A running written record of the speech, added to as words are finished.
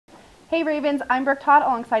Hey Ravens, I'm Brooke Todd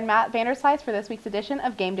alongside Matt Vanderslice for this week's edition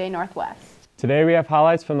of GameDay Northwest. Today we have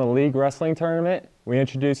highlights from the league wrestling tournament. We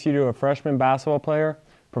introduce you to a freshman basketball player,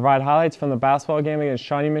 provide highlights from the basketball game against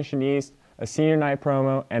Shawnee Mission East, a senior night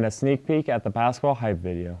promo, and a sneak peek at the basketball hype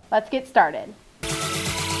video. Let's get started.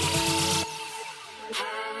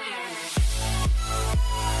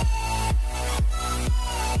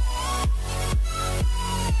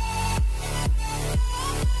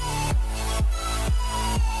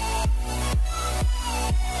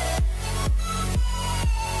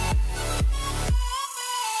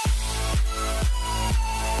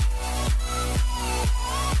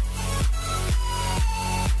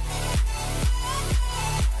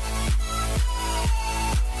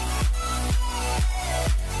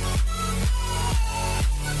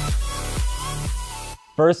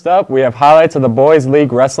 First up, we have highlights of the boys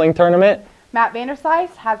league wrestling tournament. Matt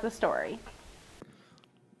Vanderslice has the story.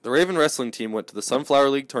 The Raven wrestling team went to the Sunflower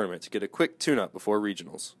League tournament to get a quick tune-up before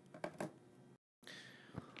regionals.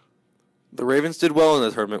 The Ravens did well in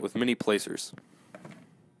the tournament with many placers.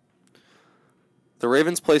 The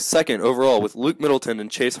Ravens placed second overall with Luke Middleton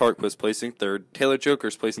and Chase Hartquist placing third, Taylor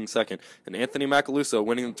Jokers placing second, and Anthony Macaluso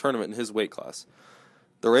winning the tournament in his weight class.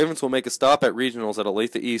 The Ravens will make a stop at regionals at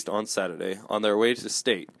Olathe East on Saturday on their way to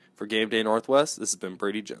state. For GameDay Northwest, this has been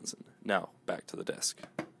Brady Jensen. Now, back to the desk.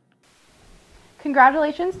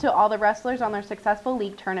 Congratulations to all the wrestlers on their successful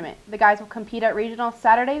league tournament. The guys will compete at regionals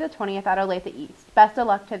Saturday the 20th at Olathe East. Best of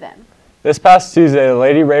luck to them. This past Tuesday, the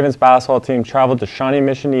Lady Ravens basketball team traveled to Shawnee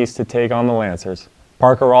Mission East to take on the Lancers.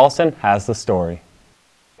 Parker Ralston has the story.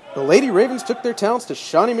 The Lady Ravens took their talents to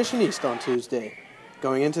Shawnee Mission East on Tuesday.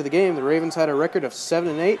 Going into the game, the Ravens had a record of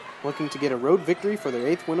 7-8, looking to get a road victory for their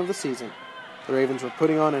 8th win of the season. The Ravens were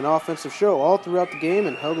putting on an offensive show all throughout the game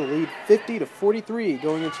and held the lead 50-43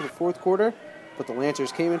 going into the fourth quarter, but the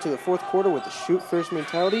Lancers came into the fourth quarter with a shoot-first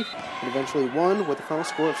mentality and eventually won with a final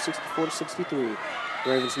score of 64-63. The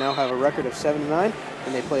Ravens now have a record of 7-9,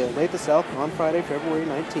 and they play Olathe South on Friday, February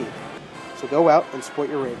 19th. So go out and support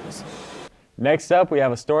your Ravens. Next up, we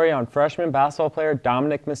have a story on freshman basketball player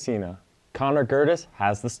Dominic Messina. Connor Gertis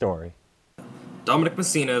has the story. Dominic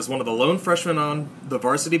Messina is one of the lone freshmen on the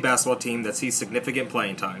varsity basketball team that sees significant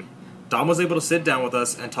playing time. Dom was able to sit down with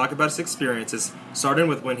us and talk about his experiences, starting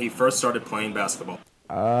with when he first started playing basketball.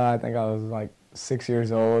 I think I was like 6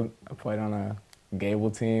 years old. I played on a Gable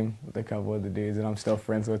team with a couple of the dudes that I'm still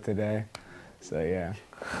friends with today. So yeah.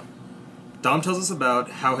 Dom tells us about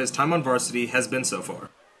how his time on varsity has been so far.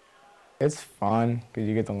 It's fun because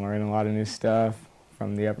you get to learn a lot of new stuff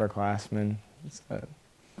from the upperclassmen.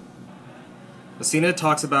 Messina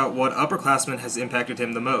talks about what upperclassmen has impacted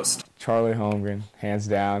him the most. Charlie Holmgren, hands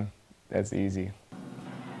down, that's easy.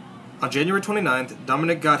 On January 29th,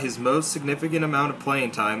 Dominic got his most significant amount of playing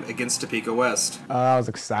time against Topeka West. I was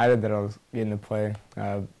excited that I was getting to play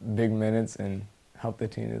big minutes and help the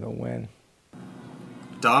team to the win.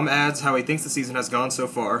 Dom adds how he thinks the season has gone so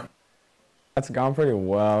far. It's gone pretty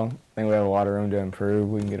well. I think we have a lot of room to improve.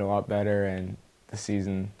 We can get a lot better, and the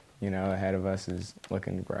season, ahead of us is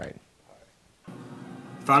looking bright.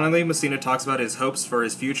 Finally, Messina talks about his hopes for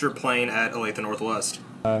his future playing at Olathe Northwest.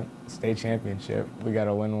 State championship. We got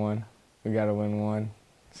to win one.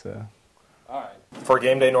 So. All right. For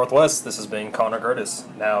GameDay Northwest, this has been Connor Gertis.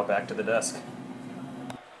 Now back to the desk.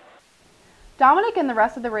 Dominic and the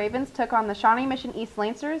rest of the Ravens took on the Shawnee Mission East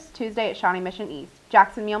Lancers Tuesday at Shawnee Mission East.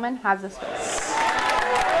 Jackson Mielman has the story.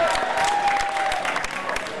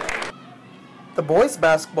 The boys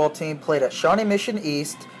basketball team played at Shawnee Mission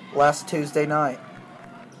East last Tuesday night.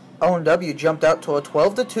 ONW jumped out to a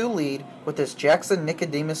 12-2 lead with this Jackson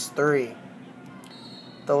Nicodemus 3.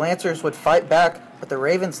 The Lancers would fight back, but the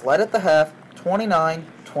Ravens led at the half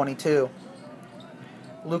 29-22.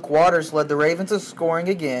 Luke Waters led the Ravens in scoring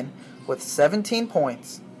again with 17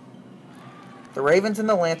 points. The Ravens and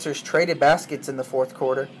the Lancers traded baskets in the fourth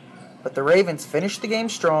quarter, but the Ravens finished the game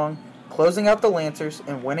strong, closing out the Lancers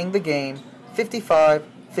and winning the game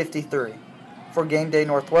 55-53. For GameDay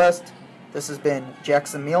Northwest, this has been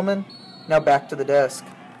Jackson Mielman. Now back to the desk.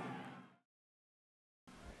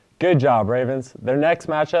 Good job, Ravens. Their next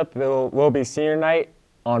matchup will be senior night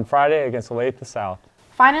on Friday against Olathe South.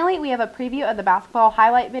 Finally, we have a preview of the basketball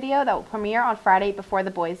highlight video that will premiere on Friday before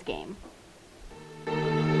the boys' game.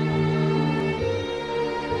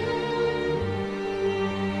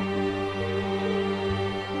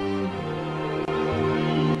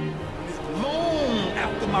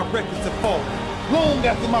 My records have fallen, long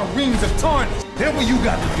after my rings have tarnished. That's what you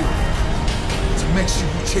got to do to make sure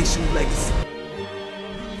you chase your legacy.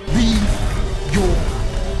 Leave your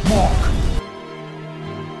mark.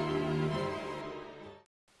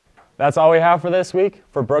 That's all we have for this week.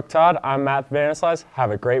 For Brooke Todd, I'm Matt Vanislies. Have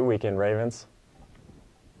a great weekend, Ravens.